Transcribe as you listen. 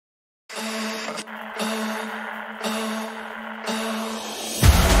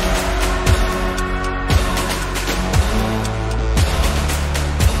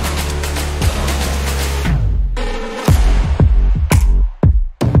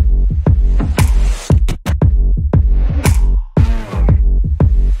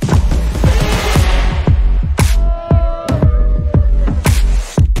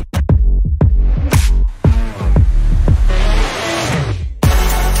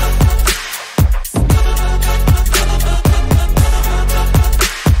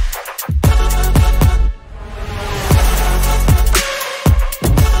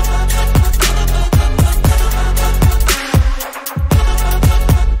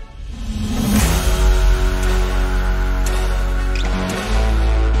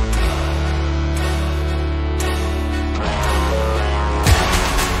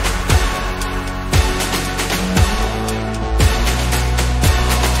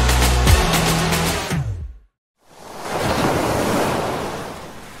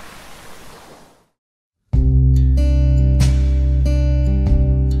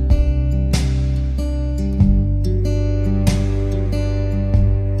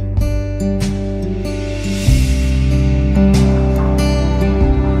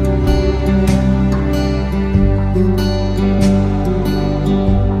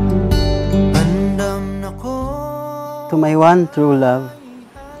one true love,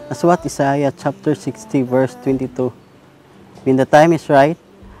 as what Isaiah chapter 60 verse 22. When the time is right,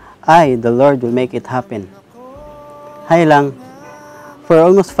 I, the Lord, will make it happen. Hay lang, for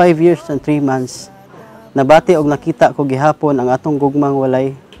almost 5 years and 3 months, nabati og nakita ko gihapon ang atong gugmang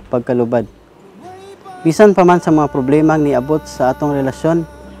walay pagkalubad. Bisan pa man sa mga problemang niabot sa atong relasyon,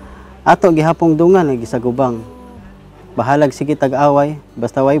 ato gihapong dungan nga gisagubang. Bahalag sige tag-away,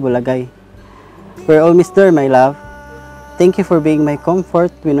 basta way bulagay. We're almost there, my love. Thank you for being my comfort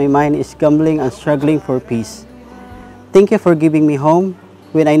when my mind is gambling and struggling for peace. Thank you for giving me home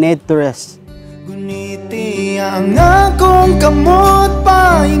when I need to rest. Guniti ang akong kamot,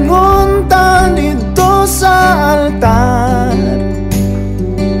 paingon ta dito sa altar.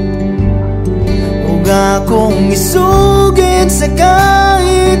 Ug akong isugid sa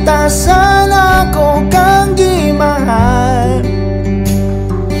kahit asan ako kang gimahal.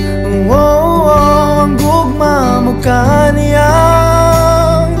 Ang gugma mo kaniyang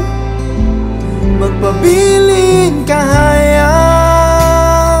magpabilin kahayang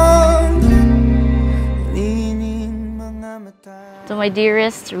lining mga mata. To my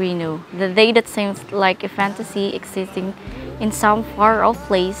dearest Reno, the day that seems like a fantasy existing in some far-off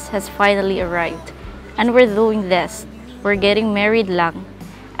place has finally arrived. And we're doing this. We're getting married lang.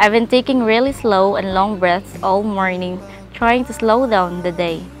 I've been taking really slow and long breaths all morning, trying to slow down the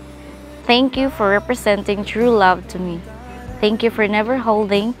day. Thank you for representing true love to me. Thank you for never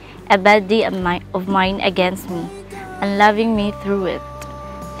holding a bad day of mine against me and loving me through it.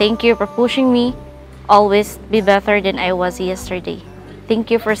 Thank you for pushing me always be better than I was yesterday. Thank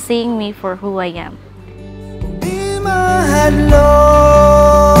you for seeing me for who I am. Di mahadlok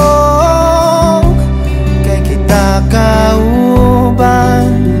kay kita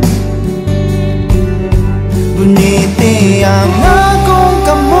kauban. Guniti ang akong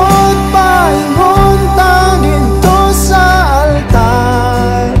kamot, paingon ta dito sa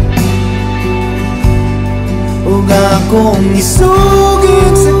altar. Ug akong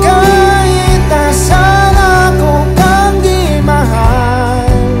isugid sa kahit asan ako kang gimahal.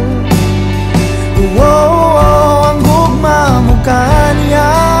 Ang gugma mo kaniyang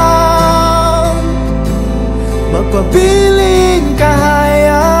magpabiling kahayang.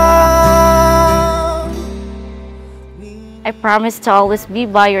 I promise to always be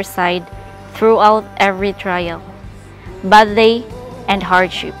by your side throughout every trial, bad day, and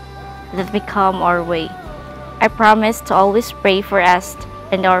hardship that become our way. I promise to always pray for us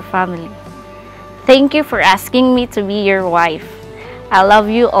and our family. Thank you for asking me to be your wife. I love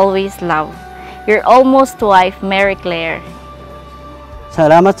you always, love. Your almost wife, Marklae.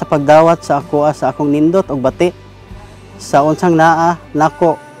 Salamat sa pagdawat sa ako sa akong nindot og bati sa unsang naa,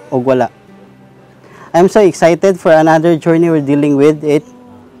 nako og wala. I'm so excited for another journey we're dealing with it.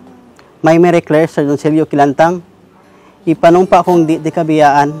 My Marklae sa Donselyo Kilantang, ipanumpa kong di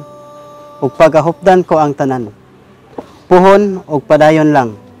kabiyaan ug pagahupdan ko ang tanan. Puhon ug padayon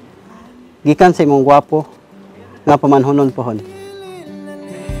lang. Gikan sa imong gwapo nga pamanhonon pohon.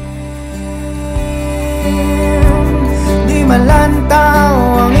 Di malantaw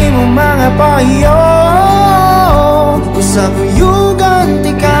ang imong mga payo, usab yugan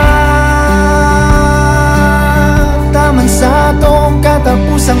tika. Taman sa atong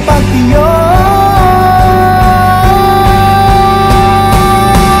katapusang pagtiyo.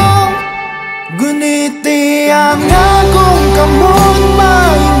 Guniti ang akong kamot,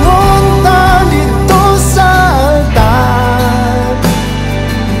 maingon ta dito sa altar.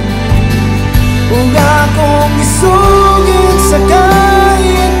 Ug akong isugid sa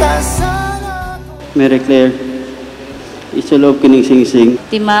kahit asan ako. Marklae, isulob kining sing-sing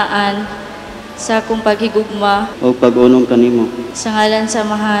Timaan sa akong paghigugma o pag-unong kanimo. sa ngalan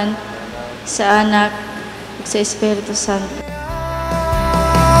samahan sa anak ug sa Espiritu Santo.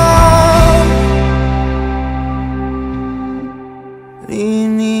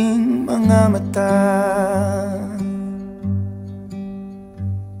 Lining mga mata.